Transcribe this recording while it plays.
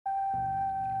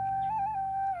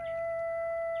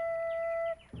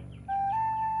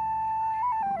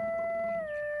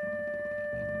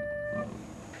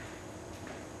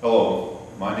Hello,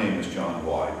 my name is John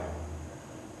White.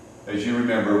 As you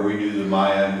remember, we do the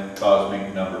Mayan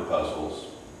cosmic number puzzles.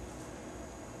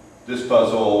 This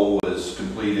puzzle was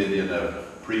completed in a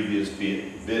previous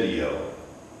video.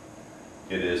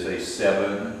 It is a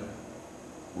 7-row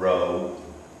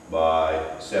by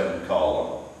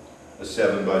 7-column, a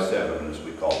 7 by 7 as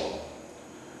we call them.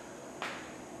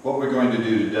 What we're going to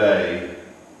do today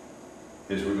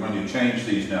is we're going to change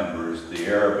these numbers, the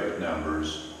Arabic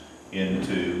numbers,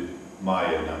 into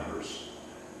Maya numbers,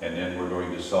 and then we're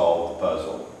going to solve the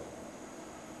puzzle.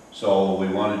 So we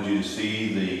wanted you to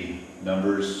see the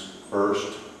numbers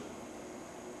first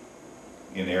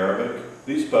in Arabic.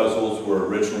 These puzzles were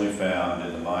originally found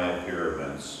in the Maya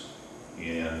pyramids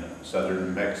in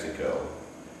southern Mexico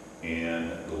in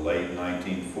the late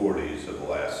 1940s of the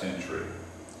last century.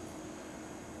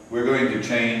 We're going to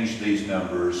change these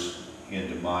numbers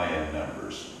into Mayan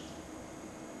numbers,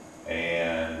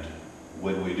 and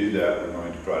when we do that, we're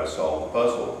going to try to solve the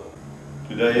puzzle.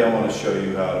 Today I want to show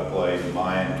you how to play the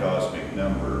Mayan cosmic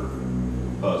number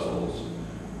puzzles,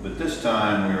 but this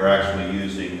time we are actually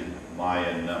using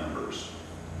Mayan numbers.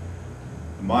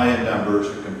 The Mayan numbers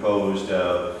are composed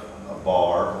of a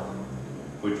bar,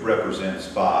 which represents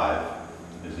 5,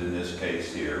 as in this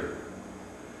case here,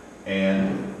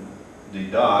 and the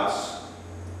dots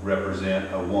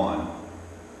represent a 1,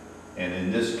 and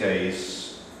in this case,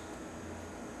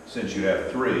 since you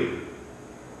have 3,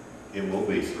 it will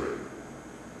be 3.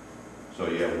 So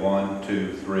you have 1,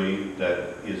 2, 3,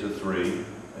 that is a 3.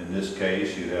 In this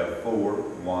case, you have 4,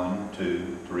 1,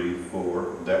 2, 3,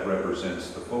 4, that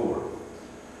represents the 4.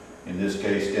 In this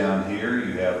case down here,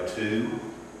 you have 2,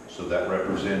 so that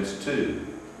represents 2.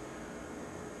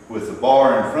 With the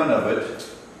bar in front of it,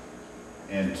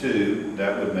 and 2,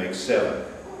 that would make 7.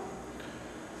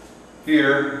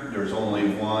 Here, there's only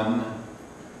 1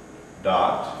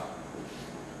 dot,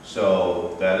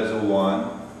 so that is a 1,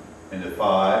 and a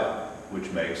 5, which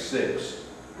makes 6.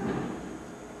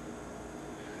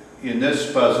 In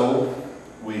this puzzle,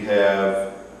 we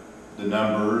have the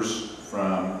numbers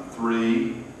from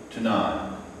 3 to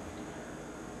 9.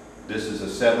 This is a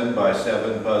 7 by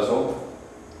 7 puzzle,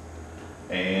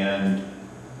 and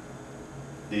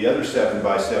the other 7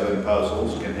 by 7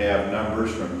 puzzles can have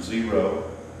numbers from 0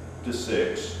 to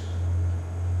 6,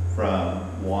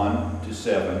 from 1 to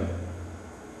 7,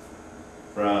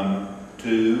 from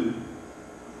 2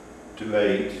 to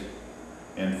 8,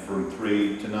 and from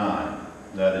 3 to 9.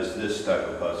 That is this type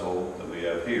of puzzle that we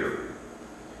have here.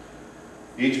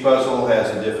 Each puzzle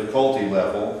has a difficulty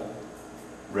level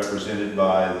represented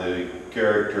by the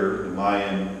character, the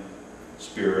Mayan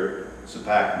spirit,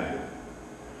 Zapaknu.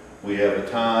 We have a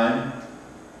time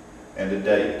and a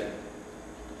date.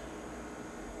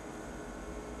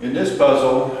 In this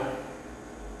puzzle,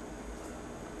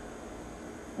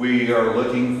 we are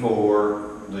looking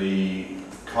for the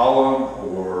column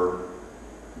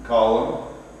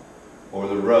or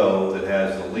the row that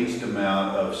has the least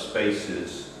amount of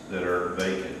spaces that are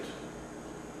vacant.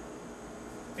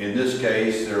 In this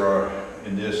case,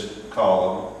 in this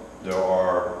column, there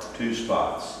are 2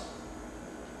 spots.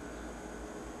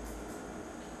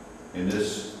 In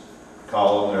this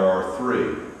column, there are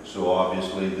 3. So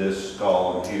obviously this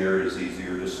column here is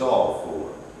easier to solve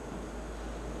for.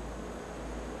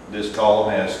 This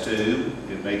column has 2.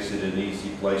 It makes it an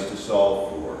easy place to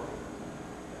solve for.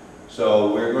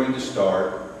 So we're going to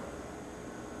start.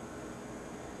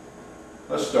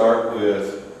 Let's start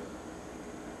with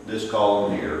this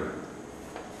column here,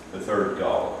 the 3rd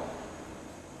column.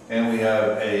 And we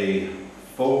have a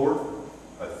 4,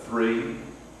 a 3,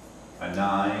 a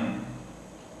 9,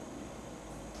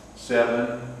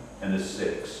 7, and a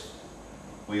 6.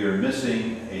 We are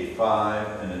missing a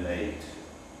 5 and an 8.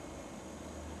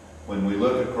 When we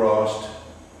look across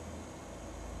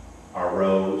our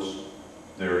rows,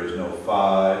 there is no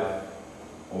 5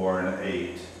 or an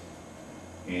 8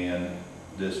 in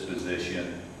this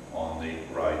position on the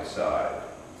right side.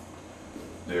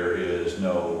 There is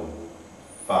no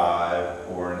 5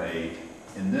 or an 8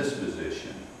 in this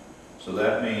position. So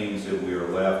that means that we are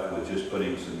left with just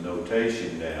putting some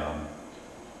notation down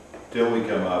till we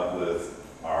come up with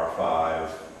our 5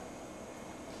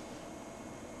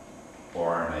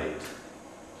 or an 8.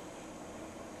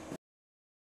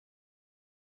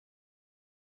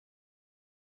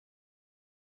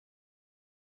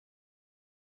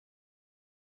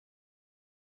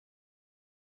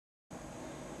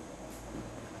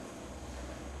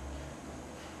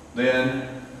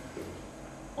 Then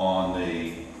on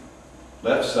the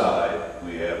left side,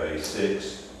 we have a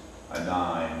 6, a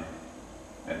 9,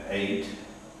 an 8,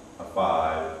 a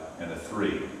 5, and a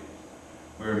 3.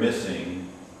 We're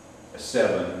missing a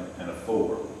 7, and a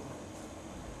 4.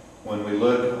 When we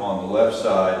look on the left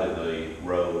side of the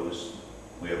rows,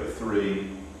 we have a 3,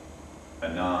 a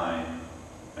 9,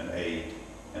 an 8,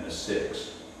 and a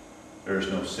 6.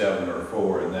 There's no 7 or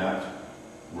 4 in that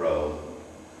row.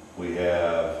 We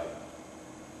have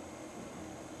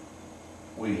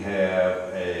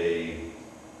a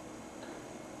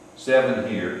 7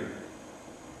 here,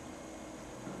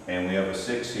 and we have a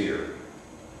 6 here.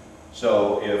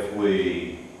 So if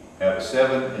we have a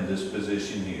 7 in this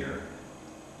position here,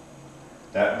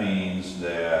 that means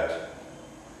that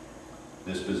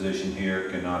this position here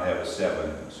cannot have a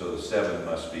 7, so the 7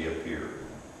 must be up here.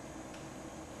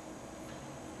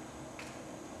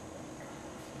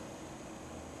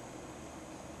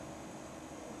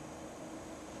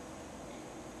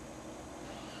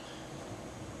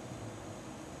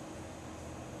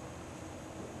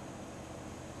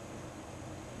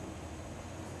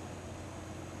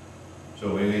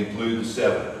 So we include the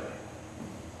 7.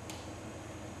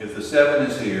 If the 7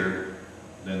 is here,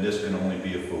 then this can only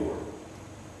be a 4.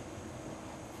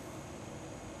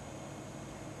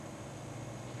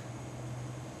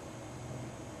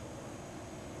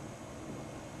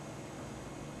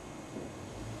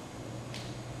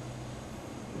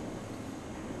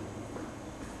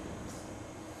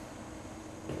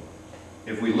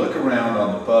 If we look around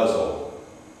on the puzzle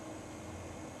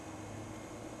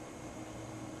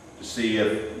to see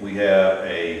if we have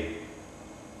a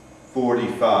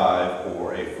 45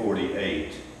 or a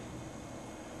 48,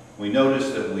 we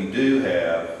notice that we do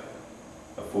have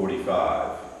a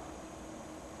 45.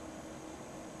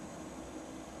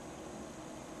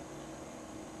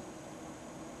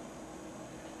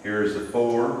 Here's the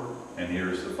 4 and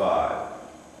here's the 5,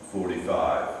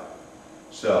 45.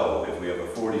 So if we have a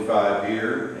 45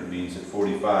 here, it means that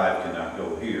 45 cannot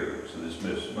go here. So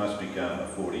this must become a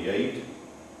 48.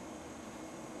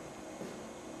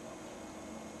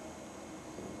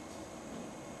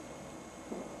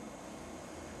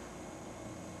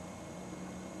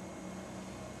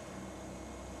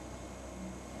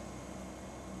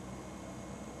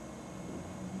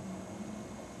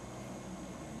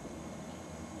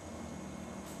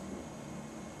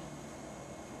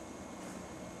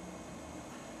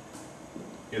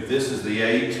 If this is the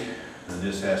 8, then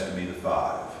this has to be the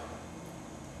 5.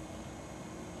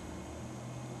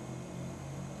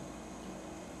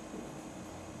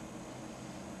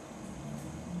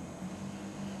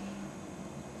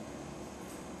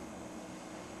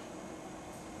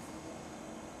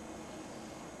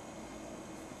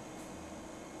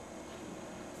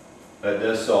 That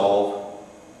does solve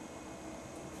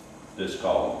this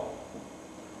column.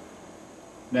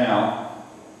 Now,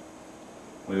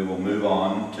 we will move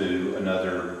on to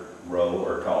another row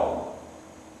or column.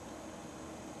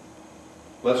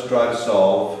 Let's try to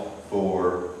solve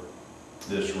for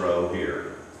this row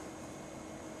here.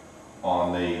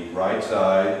 On the right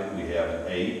side, we have an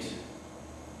 8,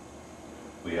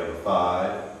 we have a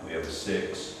 5, we have a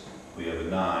 6, we have a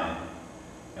 9,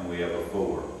 and we have a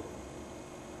 4.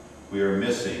 We are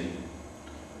missing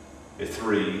a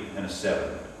 3 and a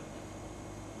 7.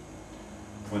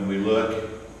 When we look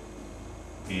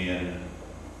in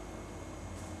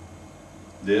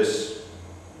this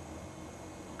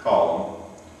column,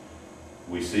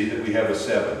 we see that we have a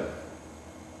 7.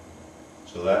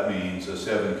 So that means a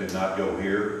 7 could not go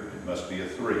here, it must be a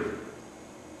 3.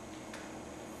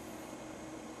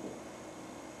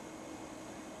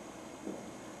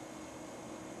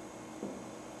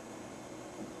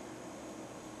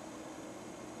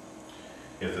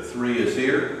 If the 3 is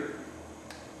here,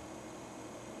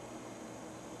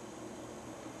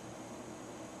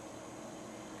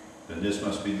 then this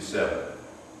must be the 7.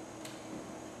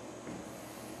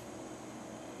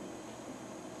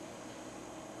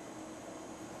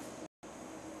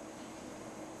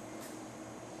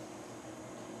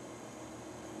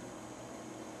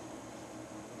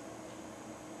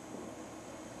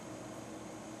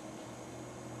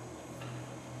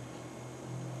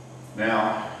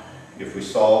 Now, if we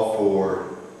solve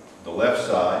for the left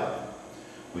side,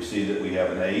 we see that we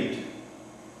have an 8,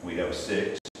 we have a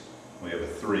 6, we have a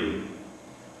 3,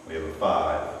 we have a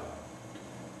 5,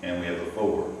 and we have a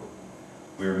 4.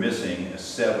 We are missing a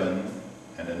 7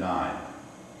 and a 9.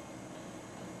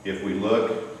 If we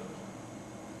look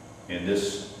in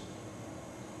this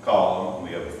column,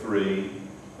 we have a 3,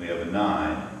 we have a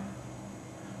 9.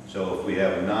 So if we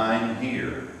have a 9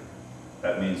 here,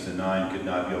 that means the 9 could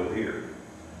not go here.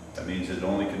 That means it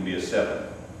only can be a 7.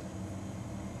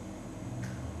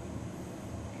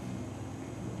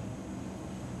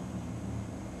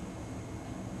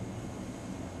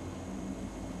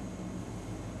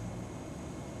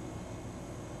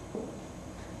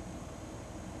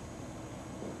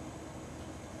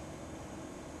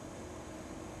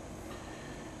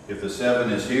 If the 7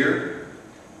 is here,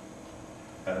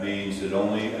 that means that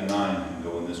only a 9 can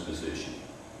go in this position.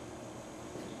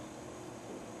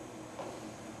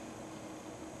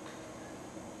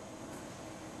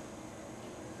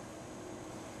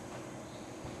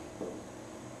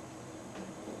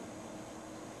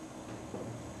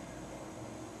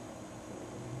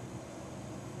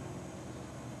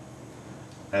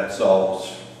 That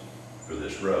solves for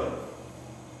this row.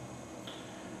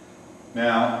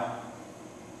 Now,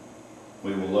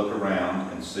 we will look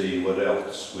around and see what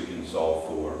else we can solve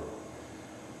for.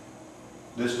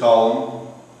 This column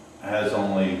has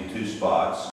only 2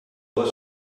 spots. Let's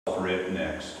solve for it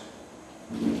next.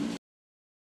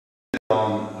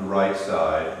 On the right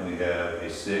side, we have a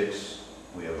 6,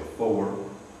 we have a 4,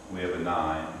 we have a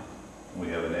 9, we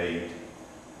have an 8,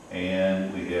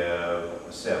 and we have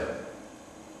a 7.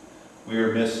 We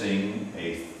are missing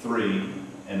a 3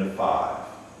 and a 5.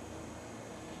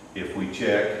 If we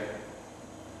check,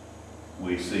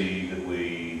 we see that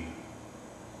we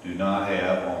do not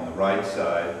have on the right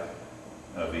side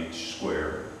of each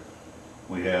square.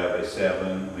 We have a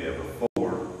 7, we have a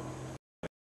 4,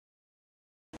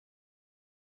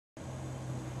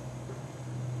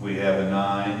 we have a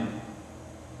 9,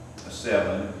 a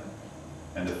 7,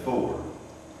 and a 4.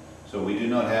 So we do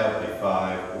not have a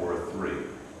 5 or a 3.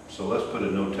 So let's put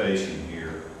a notation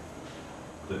here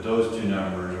that those 2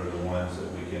 numbers are the ones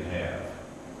that we can have.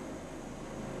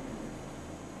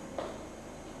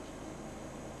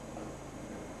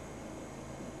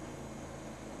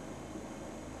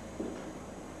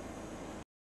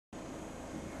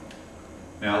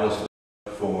 Now let's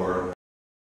look for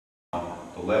on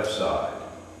the left side.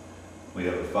 We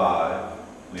have a 5,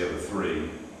 we have a 3,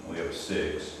 we have a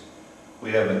 6,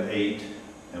 we have an 8,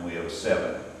 and we have a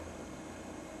 7.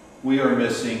 We are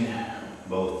missing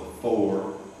both the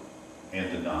 4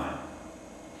 and the 9.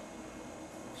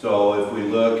 So if we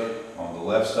look on the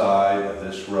left side of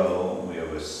this row, we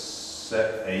have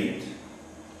a 8,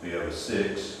 we have a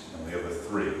 6, and we have a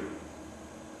 3.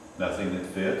 Nothing that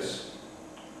fits.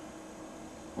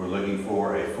 We're looking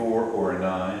for a 4 or a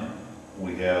 9.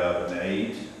 We have an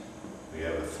 8, we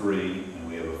have a 3, and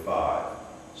we have a 5.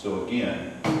 So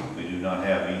again, we do not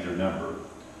have either number.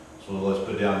 So let's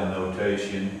put down the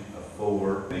notation of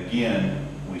 4. And again,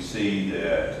 we see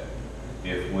that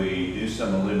if we do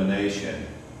some elimination,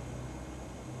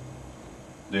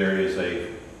 there is a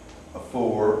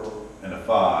 4 and a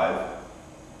 5,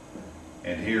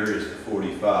 and here is the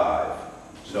 45.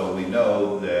 So we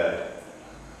know that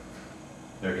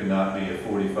there cannot be a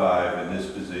 45 in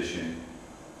this position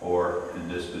or in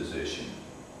this position.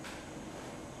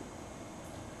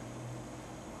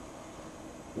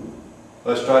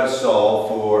 Let's try to solve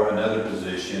for another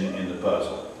position in the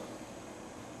puzzle.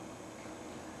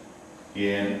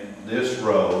 In this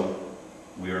row,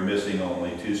 we are missing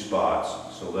only 2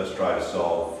 spots, so let's try to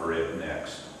solve for it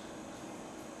next.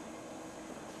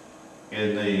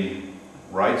 In the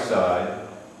right side,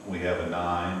 we have a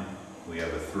 9, we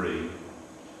have a 3,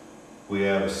 we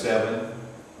have a 7,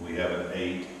 we have an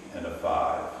 8, and a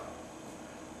 5.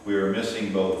 We are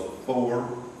missing both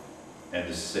 4 and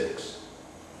a 6.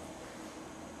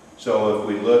 So if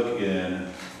we look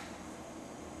in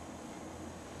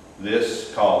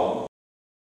this column,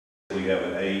 we have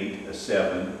an 8, a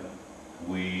 7,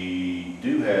 we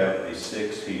do have a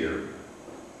 6 here.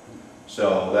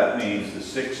 So that means the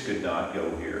 6 could not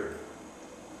go here.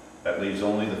 That leaves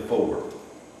only the 4.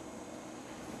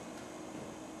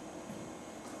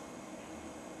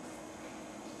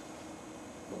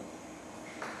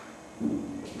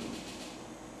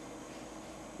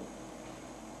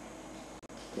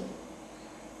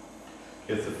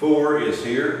 If the 4 is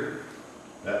here,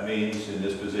 that means in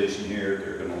this position here,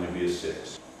 there can only be a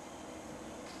 6.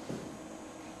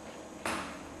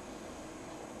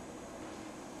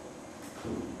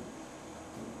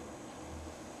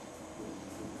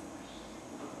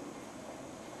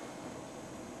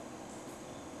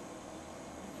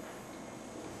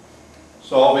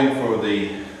 Solving for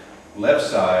the left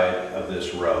side of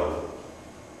this row,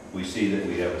 we see that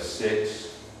we have a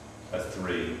 6, a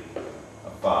 3, a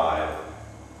 5,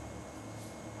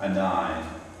 a 9,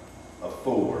 a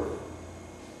 4.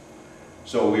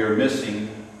 So we are missing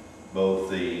both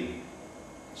the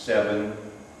 7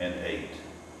 and 8.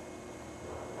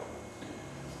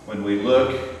 When we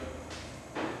look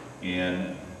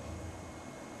in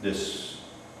this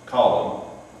column,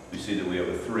 we see that we have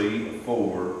a 3, a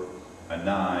 4, a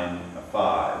 9, a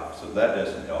 5. So that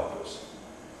doesn't help us.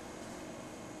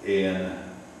 In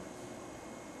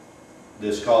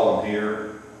this column here,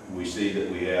 we see that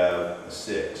we have a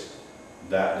 6.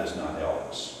 That does not help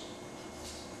us.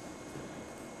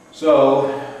 So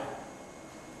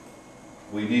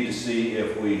we need to see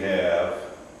if we have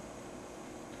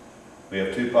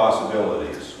two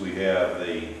possibilities. We have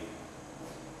the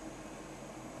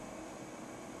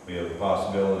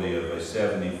possibility of a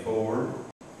 74,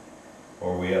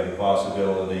 or we have the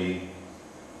possibility.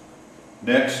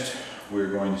 Next, we're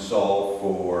going to solve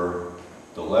for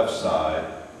the left side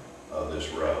of this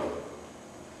row.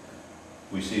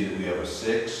 We see that we have a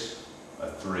 6, a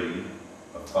 3,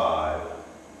 a 5,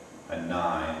 a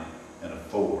 9, and a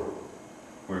 4.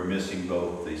 We're missing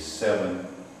both the 7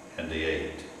 and the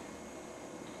 8.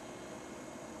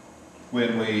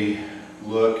 When we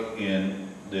look in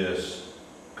this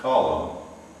column,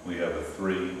 we have a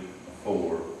 3, a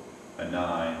 4, a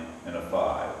 9, and a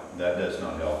 5. That does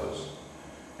not help us.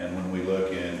 And when we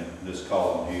look in this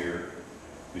column here,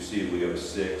 we see we have a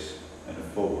 6 and a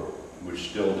 4, which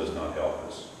still does not help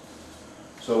us.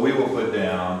 So we will put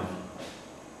down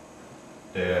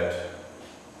that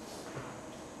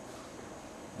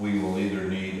we will either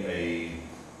need a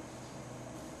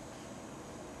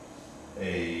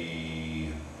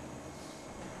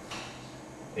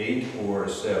 8 or a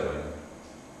 7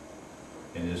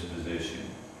 in this position.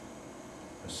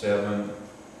 A 7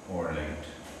 or an 8.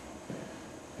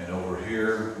 And over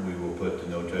here we will put the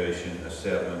notation a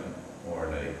 7 or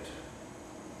an 8.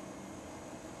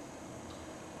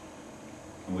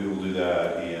 And we will do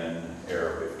that in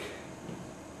Arabic.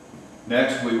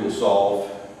 Next we will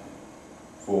solve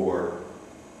for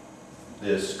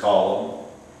this column.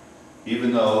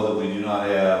 Even though that we do not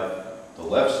have the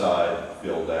left side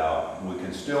filled out, we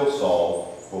can still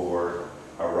solve for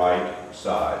a right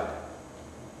side.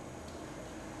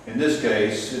 In this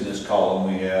case, in this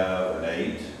column, we have an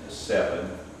 8, a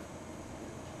 7,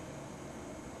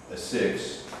 a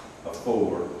 6, a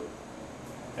 4,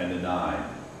 and a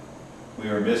 9. We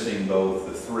are missing both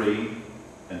the 3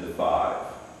 and the 5.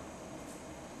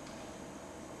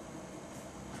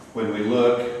 When we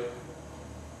look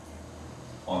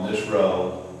on this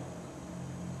row,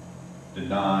 the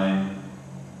 9,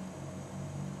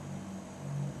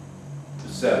 the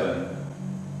 7,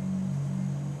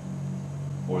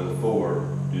 or the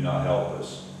 4 do not help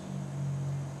us.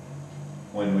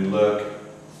 When we look,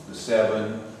 the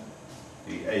 7,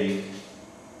 the 8,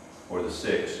 or the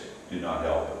 6 do not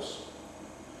help us.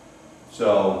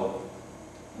 So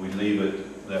we leave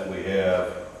it that we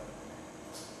have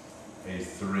a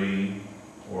 3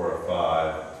 or a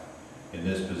 5 in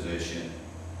this position,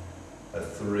 a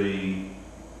 3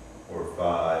 or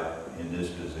 5 in this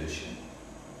position.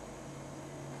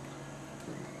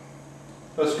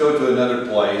 Let's go to another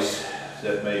place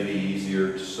that may be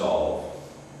easier to solve.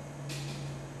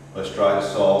 Let's try to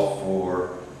solve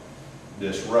for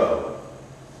this row.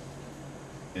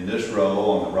 In this row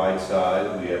on the right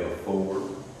side we have a 4,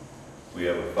 we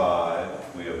have a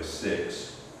 5, we have a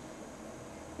 6,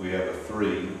 we have a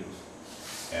 3,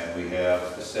 and we have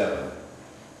a 7.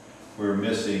 We're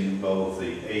missing both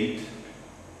the 8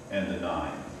 and the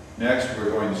 9. Next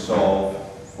we're going to solve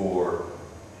for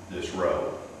this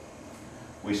row.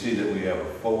 We see that we have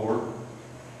a 4,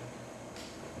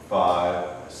 a 5,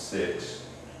 a 6,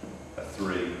 a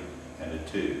 3, and a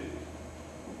 2.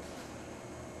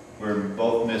 We're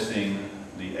both missing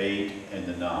the 8 and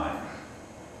the 9.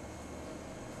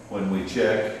 When we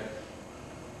check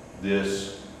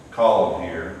this column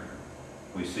here,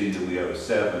 we see that we have a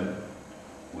 7.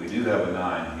 We do have a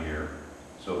 9 here,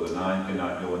 so the 9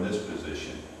 cannot go in this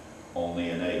position, only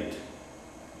an 8.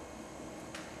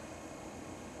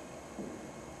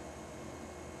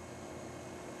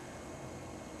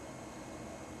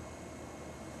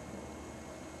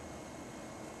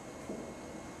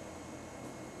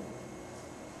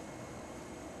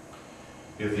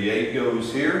 If the 8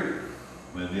 goes here,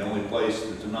 then the only place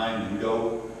that the 9 can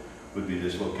go would be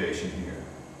this location here.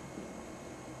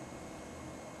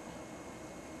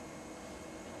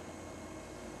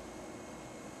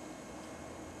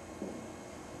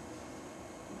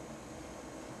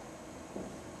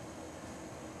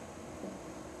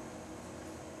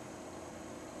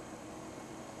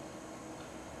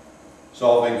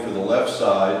 Solving for the left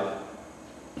side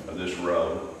of this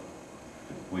row,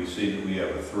 we see that we have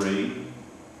a 3,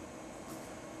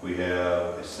 we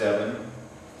have a 7,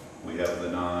 we have the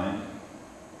 9,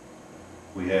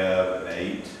 we have an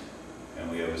 8, and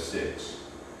we have a 6.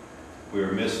 We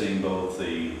are missing both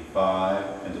the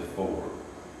 5 and the 4.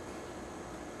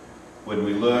 When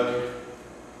we look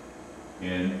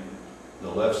in the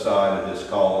left side of this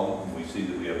column, we see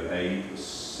that we have an 8, a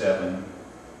 7,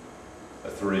 a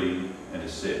 3, and a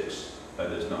 6. That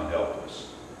does not help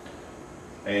us.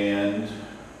 And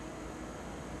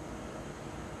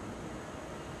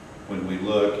when we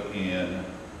look in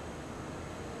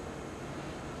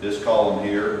This column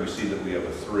here, we see that we have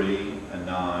a 3, a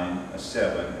 9, a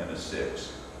 7, and a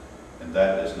 6. And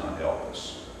that does not help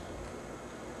us.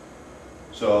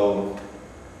 So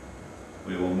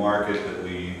we will mark it that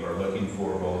we are looking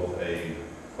for both a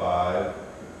 5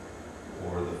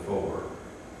 or the 4,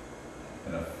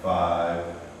 and a 5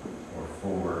 or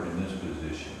 4 in this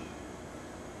position.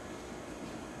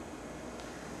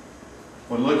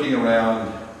 When looking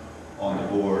around on the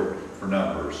board for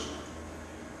numbers,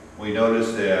 we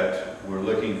notice that we're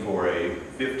looking for a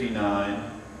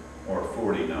 59 or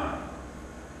 49.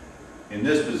 In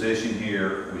this position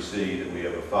here, we see that we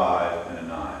have a 5 and a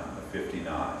 9, a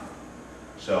 59.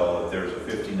 So if there's a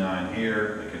 59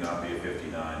 here, it cannot be a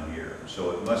 59 here.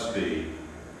 So it must be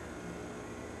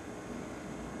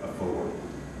a 4.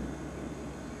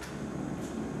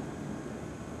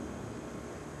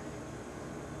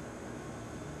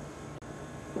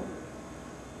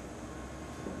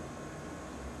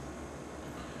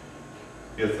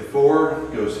 If the 4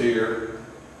 goes here,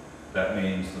 that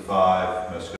means the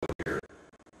 5 must go here.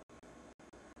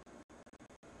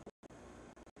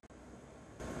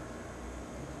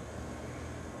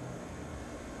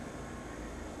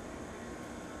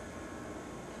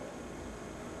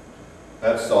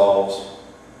 That solves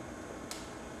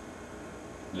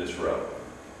this row.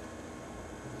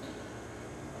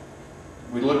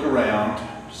 We look around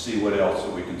to see what else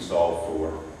that we can solve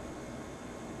for.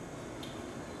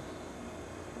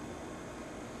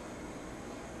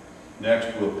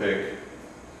 Next, we'll pick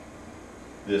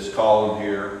this column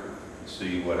here and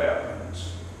see what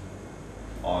happens.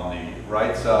 On the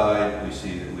right side, we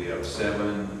see that we have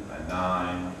 7, a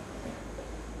 9,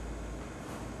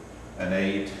 an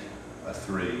 8, a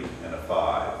 3, and a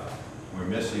 5. We're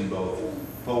missing both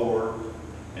 4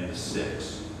 and a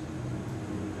 6.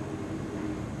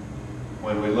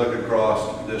 When we look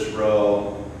across this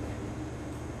row,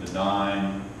 the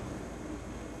 9,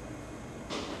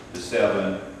 the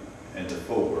 7, and the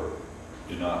 4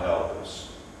 do not help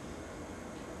us.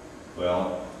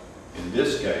 Well, in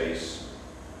this case,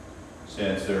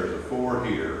 since there's a 4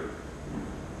 here,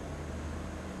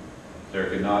 there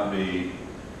cannot be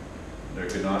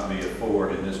a 4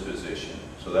 in this position.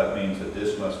 So that means that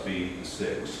this must be the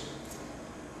 6.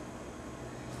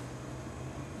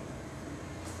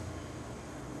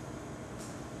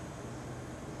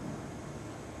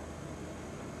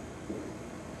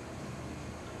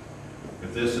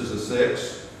 If this is a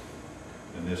 6,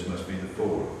 then this must be the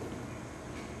 4.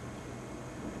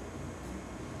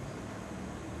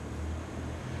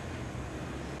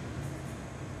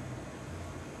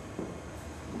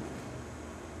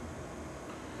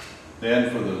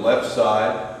 Then for the left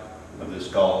side of this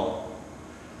column,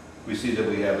 we see that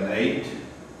we have an 8,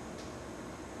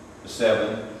 a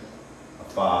 7, a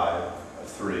 5, a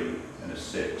 3, and a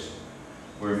 6.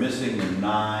 We're missing the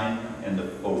 9 and the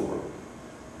 4.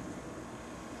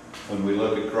 When we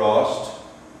look across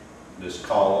this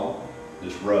column,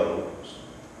 this row,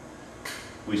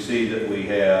 we see that we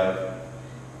have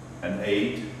an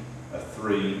 8, a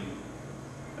 3,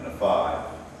 and a 5.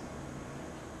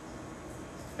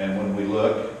 And when we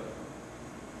look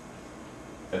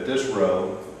at this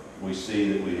row, we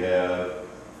see that we have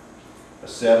a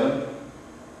 7,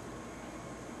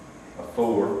 a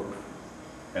 4,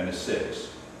 and a 6.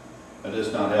 That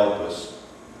does not help us.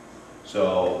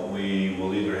 So we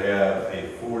will either have a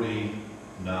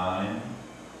 49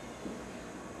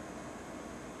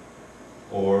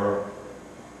 or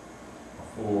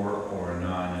a 4 or a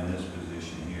 9 in this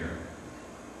position here.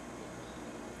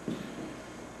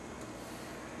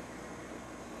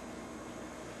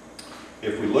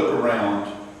 If we look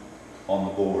around on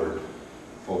the board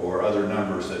for other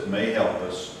numbers that may help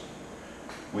us,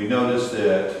 we notice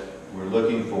that we're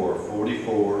looking for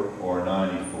 44 or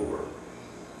 94.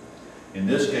 In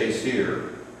this case here,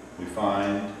 we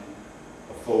find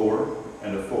a 4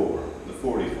 and a 4, the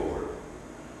 44.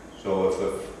 So if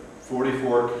the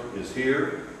 44 is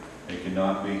here, it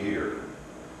cannot be here.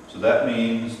 So that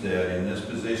means that in this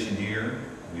position here,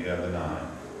 we have a 9.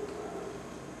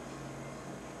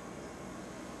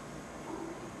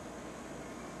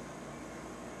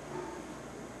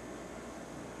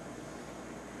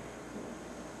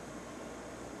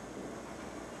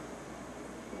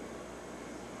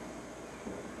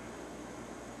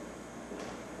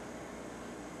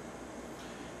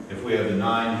 If we have the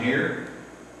 9 here,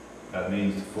 that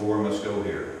means the 4 must go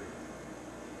here.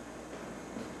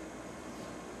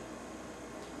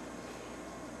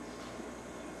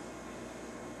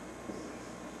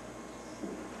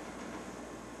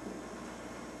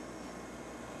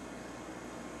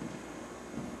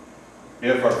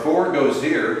 If our 4 goes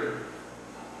here,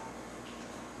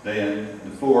 then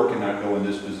the 4 cannot go in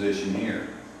this position here.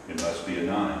 It must be a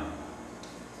 9.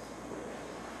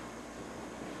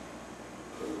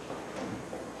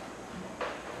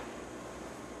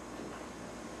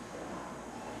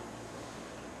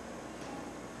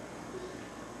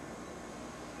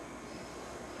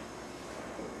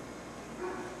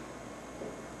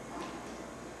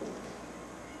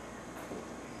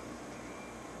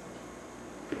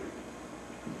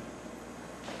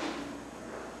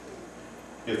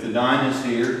 If the 9 is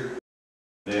here,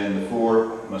 then the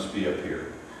 4 must be up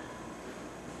here.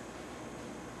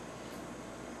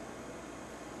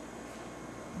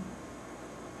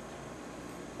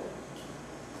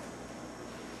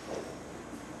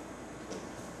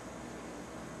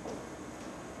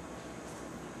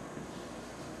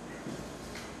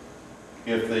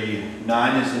 If the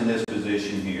 9 is in this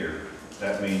position here,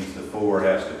 that means the 4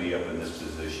 has to be up in this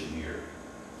position here.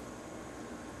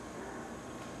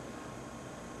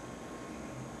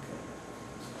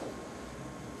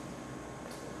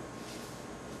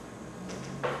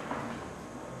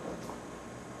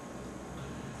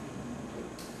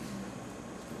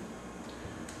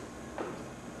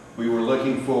 We were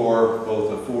looking for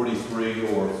both a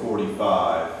 43 or a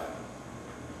 45,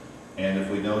 and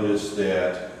if we notice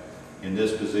that in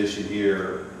this position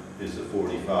here is the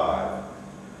 45,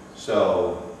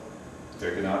 so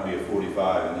there cannot be a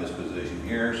 45 in this position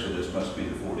here, so this must be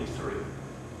the 43.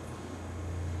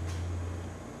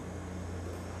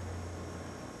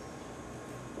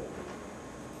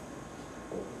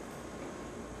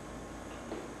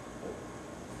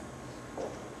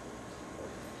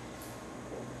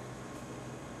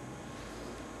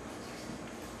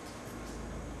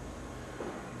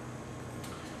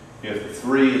 If the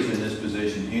 3 is in this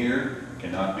position here,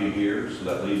 cannot be here, so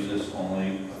that leaves us only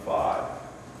a 5.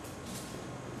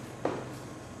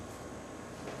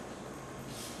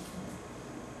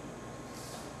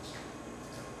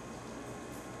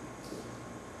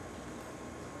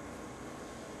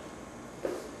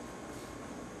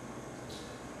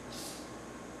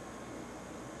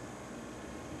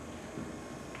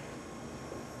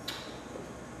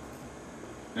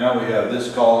 Now we have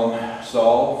this column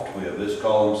solved, we have this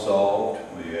column solved,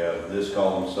 we have this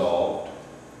column solved.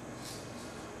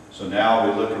 So now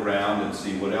we look around and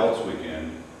see what else we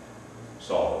can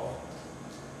solve.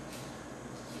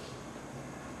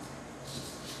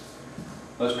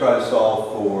 Let's try to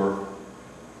solve for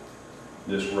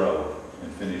this row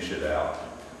and finish it out.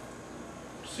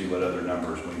 See what other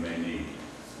numbers we may need.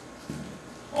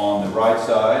 On the right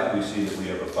side, we see that we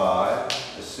have a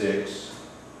 5, a 6,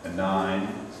 a 9,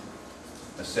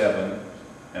 a 7,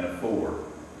 and a 4.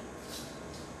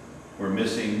 We're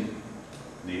missing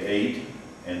the 8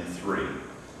 and the 3.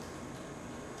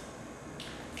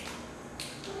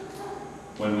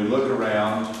 When we look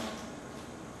around,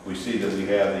 we see that we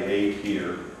have the 8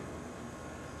 here,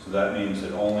 so that means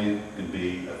it only can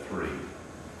be a 3.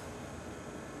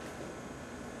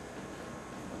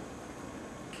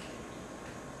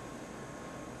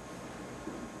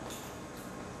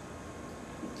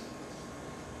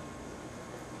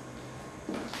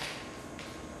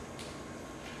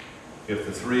 If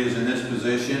the 3 is in this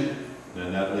position,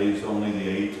 then that leaves only the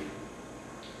 8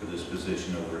 for this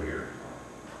position over here.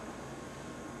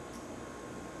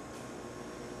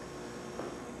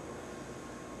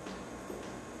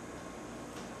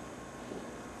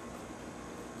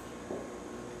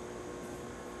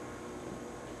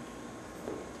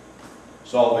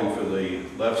 Solving for the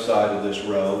left side of this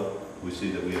row, we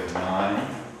see that we have 9,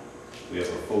 we have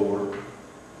a 4,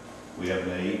 we have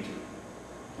an 8,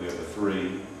 we have a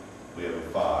 3, we have a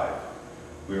 5.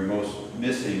 We are most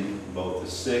missing both the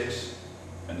 6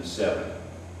 and the 7.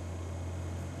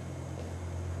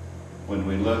 When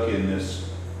we look in this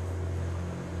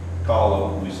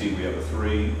column, we see we have a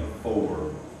 3, a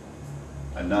 4,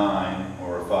 a 9,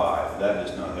 or a 5. That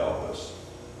does not help us.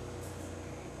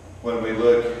 When we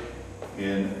look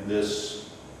in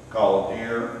this column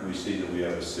here, we see that we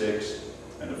have a 6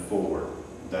 and a 4.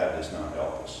 That does not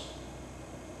help us.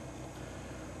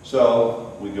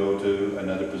 So we go to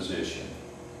another position.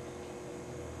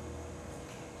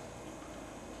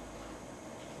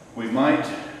 We might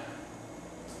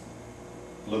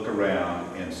look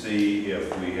around and see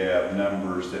if we have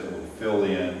numbers that will fill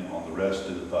in on the rest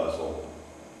of the puzzle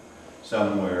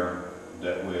somewhere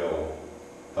that will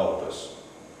help us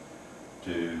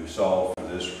to solve for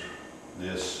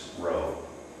this row.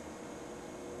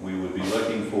 We would be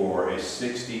looking for a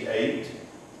 68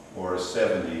 or a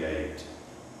 78,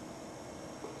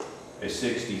 a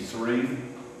 63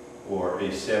 or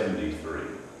a 73.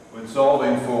 When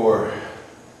solving for,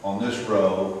 on this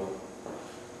row,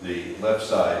 the left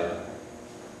side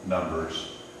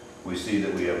numbers, we see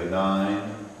that we have a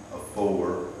 9, a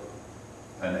 4,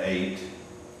 an 8,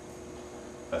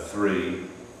 a 3,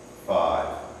 5.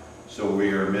 So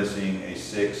we are missing a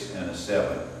 6 and a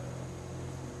 7.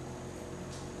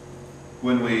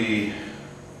 When we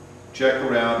check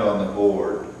around on the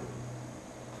board,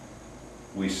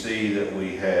 we see that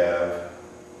we have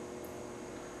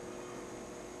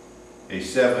a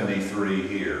 73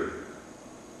 here.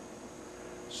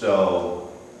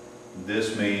 So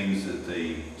this means that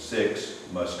the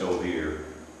 6 must go here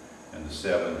and the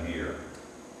 7 here.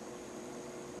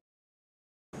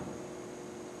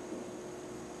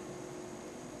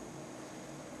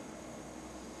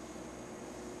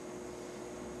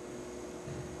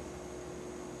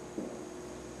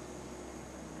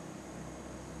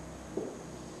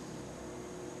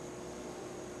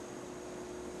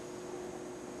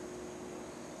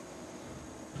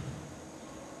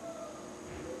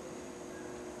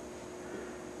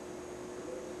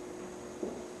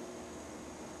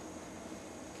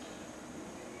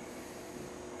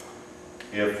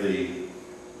 If the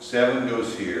 7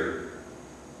 goes here,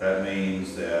 that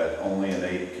means that only an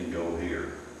 8 can go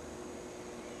here.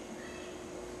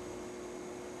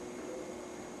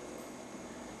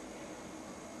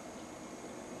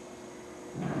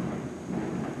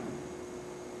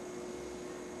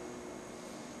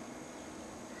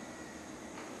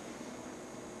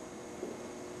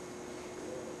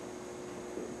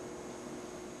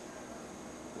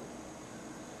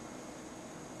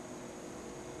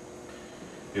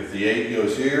 If the 8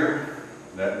 goes here,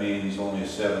 that means only a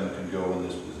 7 can go in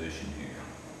this position here.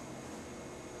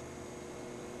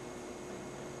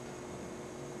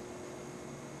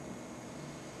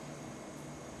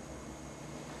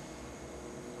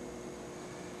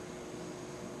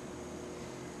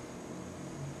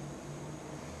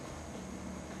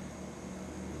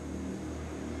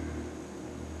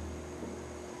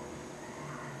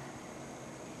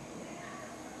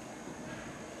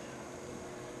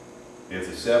 If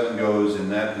the 7 goes in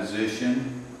that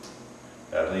position,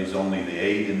 that leaves only the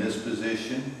 8 in this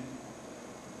position.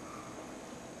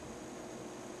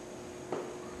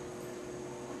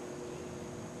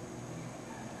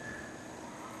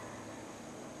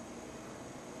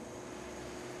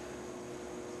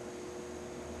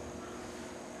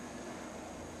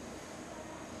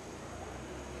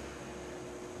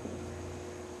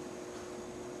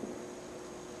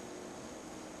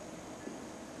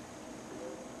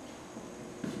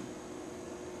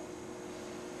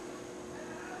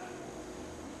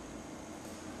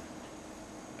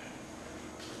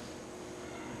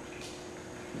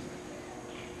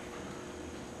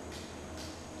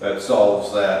 That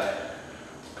solves that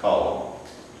column.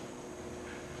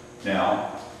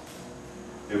 Now,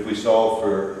 if we solve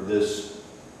for this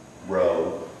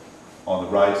row, on the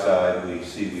right side we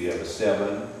see we have a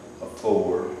 7, a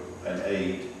 4, an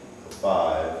 8, a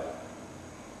 5,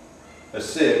 a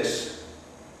 6.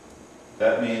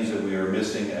 That means that we are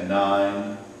missing a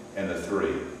 9 and a 3.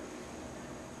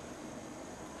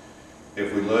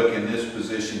 If we look in this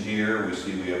position here, we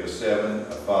see we have a 7,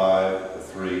 a 5, a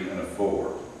 3, and a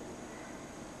 4.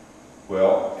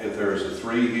 Well, if there's a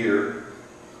 3 here,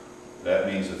 that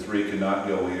means a 3 cannot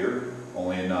go here,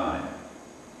 only a 9.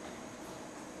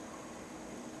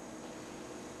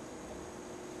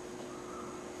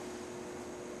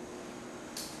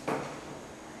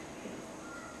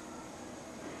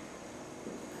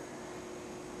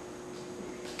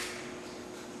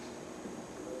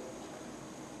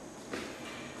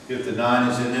 If the 9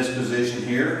 is in this position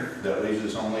here, that leaves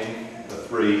us only a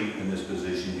 3 in this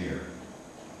position here.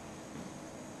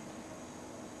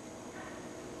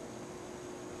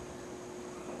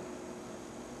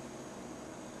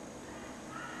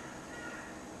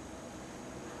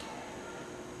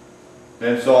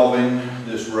 Then solving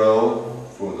this row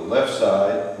for the left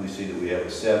side, we see that we have a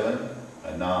 7,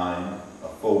 a 9, a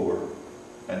 4,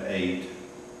 an 8,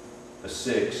 a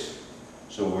 6.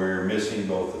 So we're missing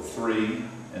both the 3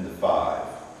 and the 5.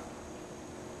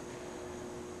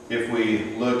 If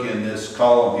we look in this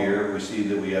column here, we see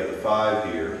that we have the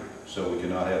 5 here, so we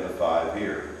cannot have the 5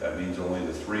 here. That means only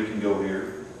the 3 can go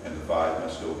here, and the 5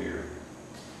 must go here.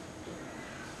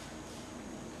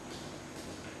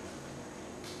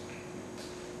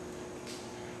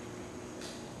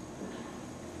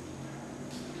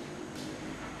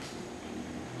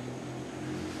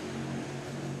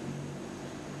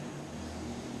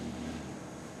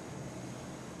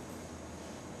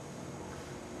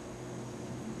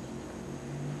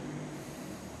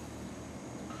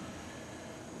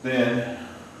 Then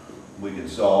we can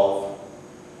solve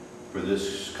for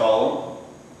this column,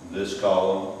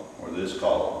 or this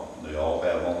column. They all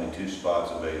have only 2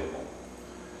 spots available.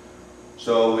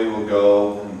 So we will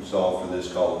go and solve for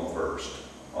this column first.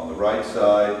 On the right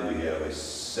side, we have a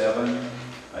 7,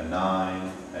 a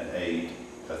 9, an 8,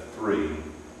 a 3,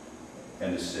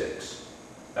 and a 6.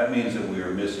 That means that we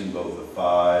are missing both the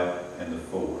 5 and the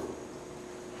 4.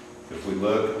 If we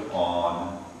look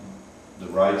on the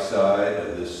right side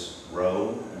of this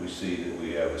row, we see that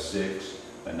we have a 6,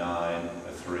 a 9,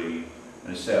 a 3,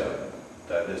 and a 7.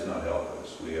 That does not help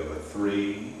us. We have a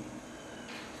 3,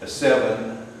 a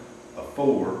 7, a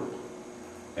 4,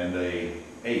 and a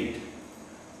 8.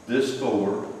 This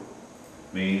 4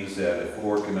 means that a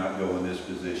 4 cannot go in this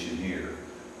position here.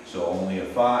 So only a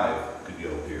 5 could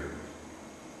go here.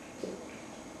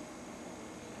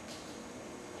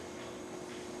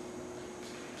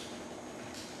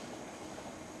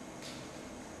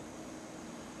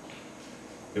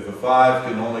 If a 5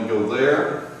 can only go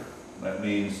there, that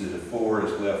means that a 4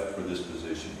 is left for this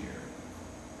position here.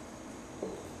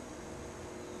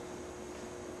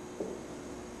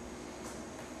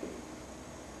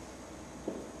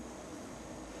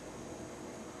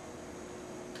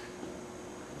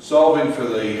 Solving for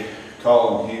the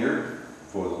column here,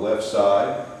 for the left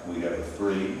side, we have a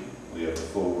 3, we have a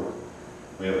 4,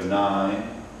 we have a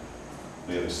 9,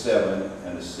 we have a 7,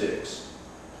 and a 6.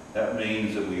 That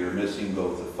means that we are missing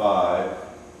both the 5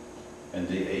 and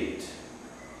the 8.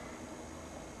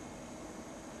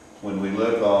 When we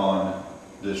look on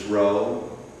this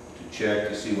row to check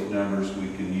to see what numbers we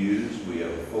can use, we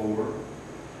have a 4,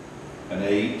 an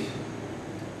 8.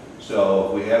 So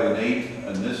if we have an 8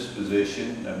 in this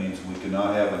position, that means we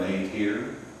cannot have an 8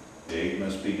 here. The 8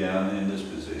 must be down in this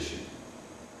position.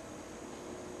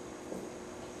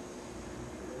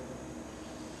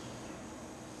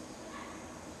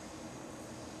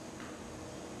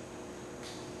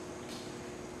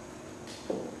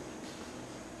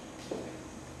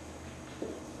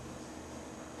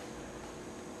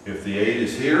 If the 8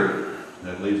 is here,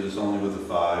 that leaves us only with a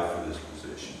 5 for this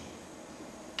position.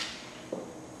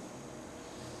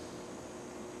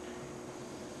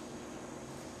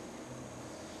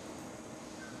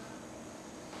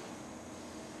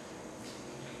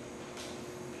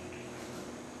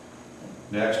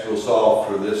 Next, we'll solve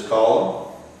for this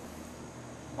column.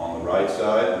 On the right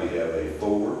side, we have a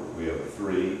 4, we have a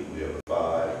 3, we have a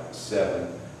 5, a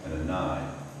 7, and a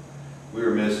 9. We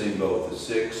are missing both the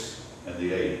 6 and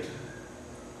the 8.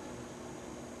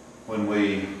 When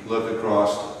we look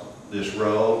across this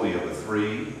row, we have a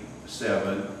 3, a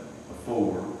 7, a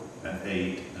 4, an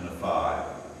 8, and a 5.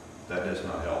 That does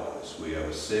not help us. We have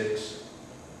a 6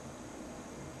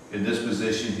 in this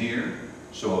position here.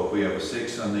 So if we have a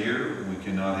 6 on here, we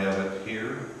cannot have it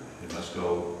here. It must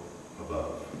go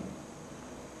above.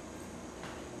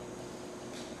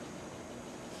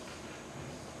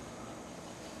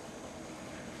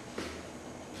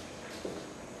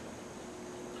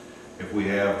 If we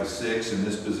have the 6 in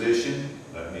this position,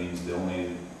 that means the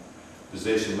only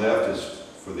position left is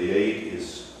for the 8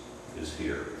 is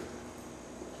here.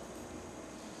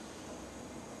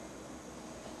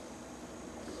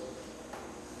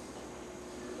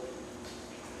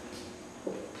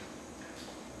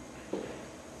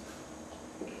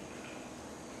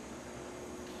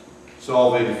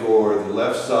 Solving for the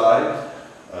left side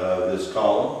of this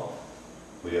column,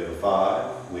 we have a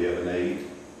 5, we have an 8,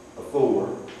 a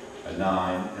 4, a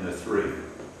 9, and a 3.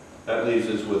 That leaves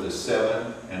us with a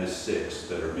 7 and a 6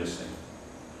 that are missing.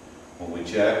 When we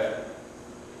check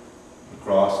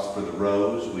across for the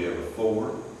rows, we have a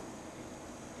 4,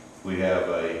 we have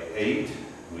a 8,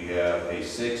 we have a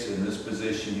 6 in this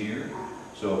position here.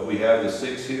 So if we have the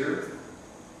 6 here,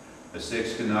 a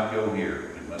 6 cannot go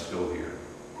here, it must go here.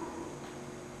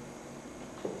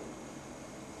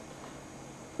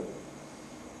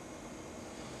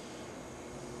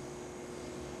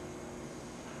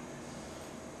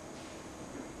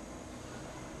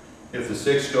 If the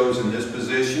 6 goes in this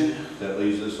position, that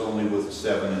leaves us only with a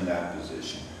 7 in that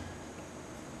position.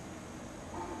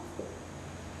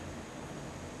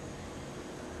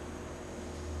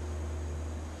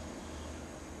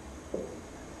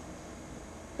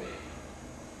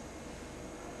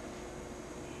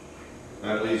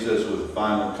 That leaves us with the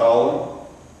final column.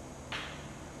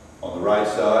 On the right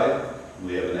side,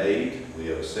 we have an 8, we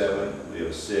have a 7, we have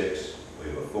a 6, we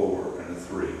have a 4, and a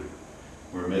 3.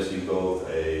 We're missing both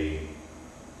a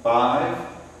 5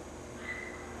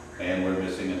 and we're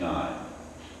missing a 9.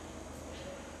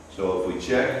 So if we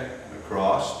check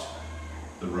across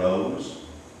the rows,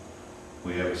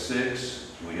 we have a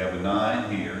 6, we have a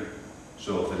 9 here.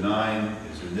 So if the 9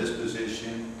 is in this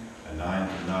position, a 9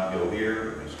 cannot go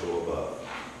here, it must go above.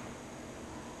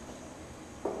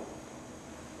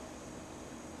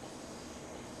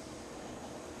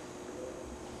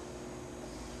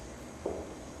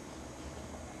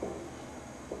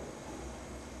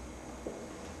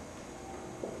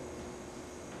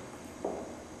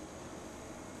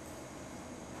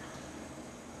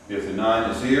 If the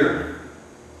 9 is here,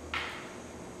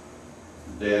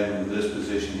 then this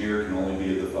position here can only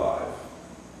be the 5.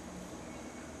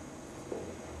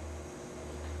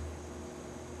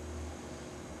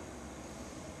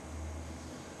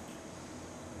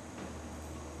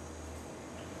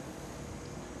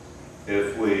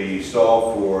 If we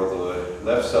solve for the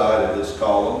left side of this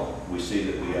column, we see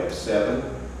that we have 7,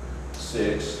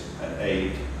 6, an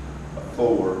 8, a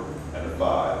 4, and a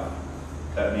 5.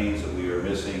 That means that we are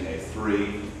missing a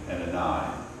 3 and a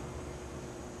 9.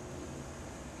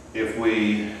 If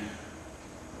we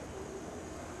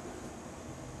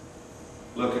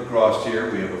look across here,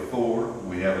 we have a 4,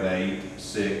 we have an 8,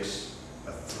 6,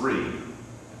 a 3.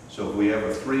 So if we have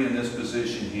a 3 in this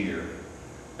position here,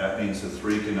 that means the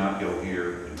 3 cannot go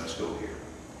here, it must go here.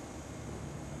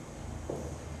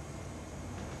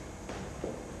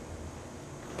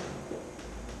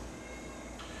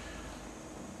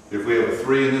 If we have a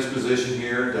 3 in this position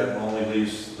here, that only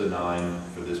leaves the 9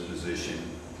 for this position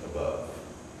above.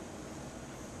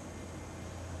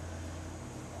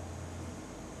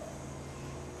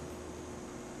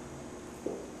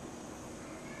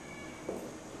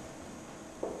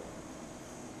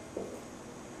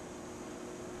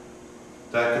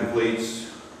 That completes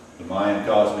the Mayan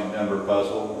cosmic number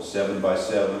puzzle, 7 by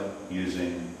 7,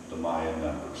 using the Mayan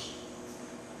numbers.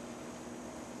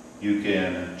 You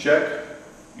can check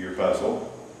your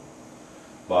puzzle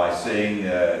by saying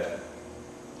that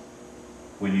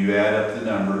when you add up the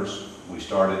numbers, we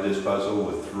started this puzzle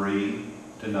with 3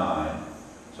 to 9.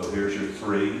 So here's your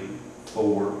 3,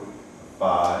 4,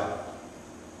 5,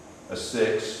 a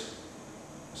 6,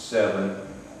 7,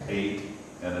 8,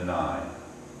 and a 9.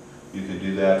 You can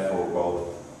do that for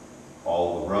both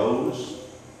all the rows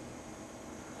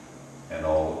and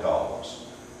all the columns.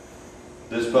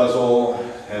 This puzzle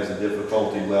has a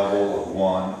difficulty level of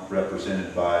 1,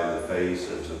 represented by the face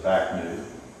of Zapaknu,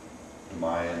 the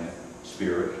Mayan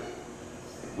spirit.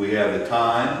 We have the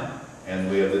time and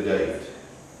we have the date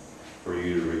for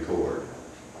you to record.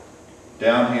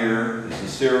 Down here is the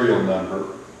serial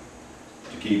number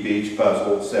to keep each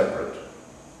puzzle separate.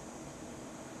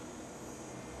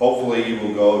 Hopefully you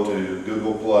will go to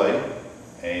Google Play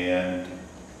and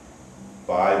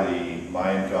buy the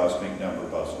Mayan cosmic number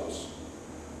puzzles.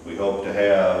 We hope to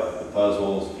have the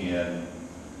puzzles in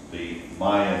the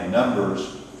Mayan numbers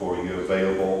for you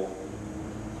available.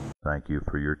 Thank you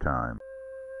for your time.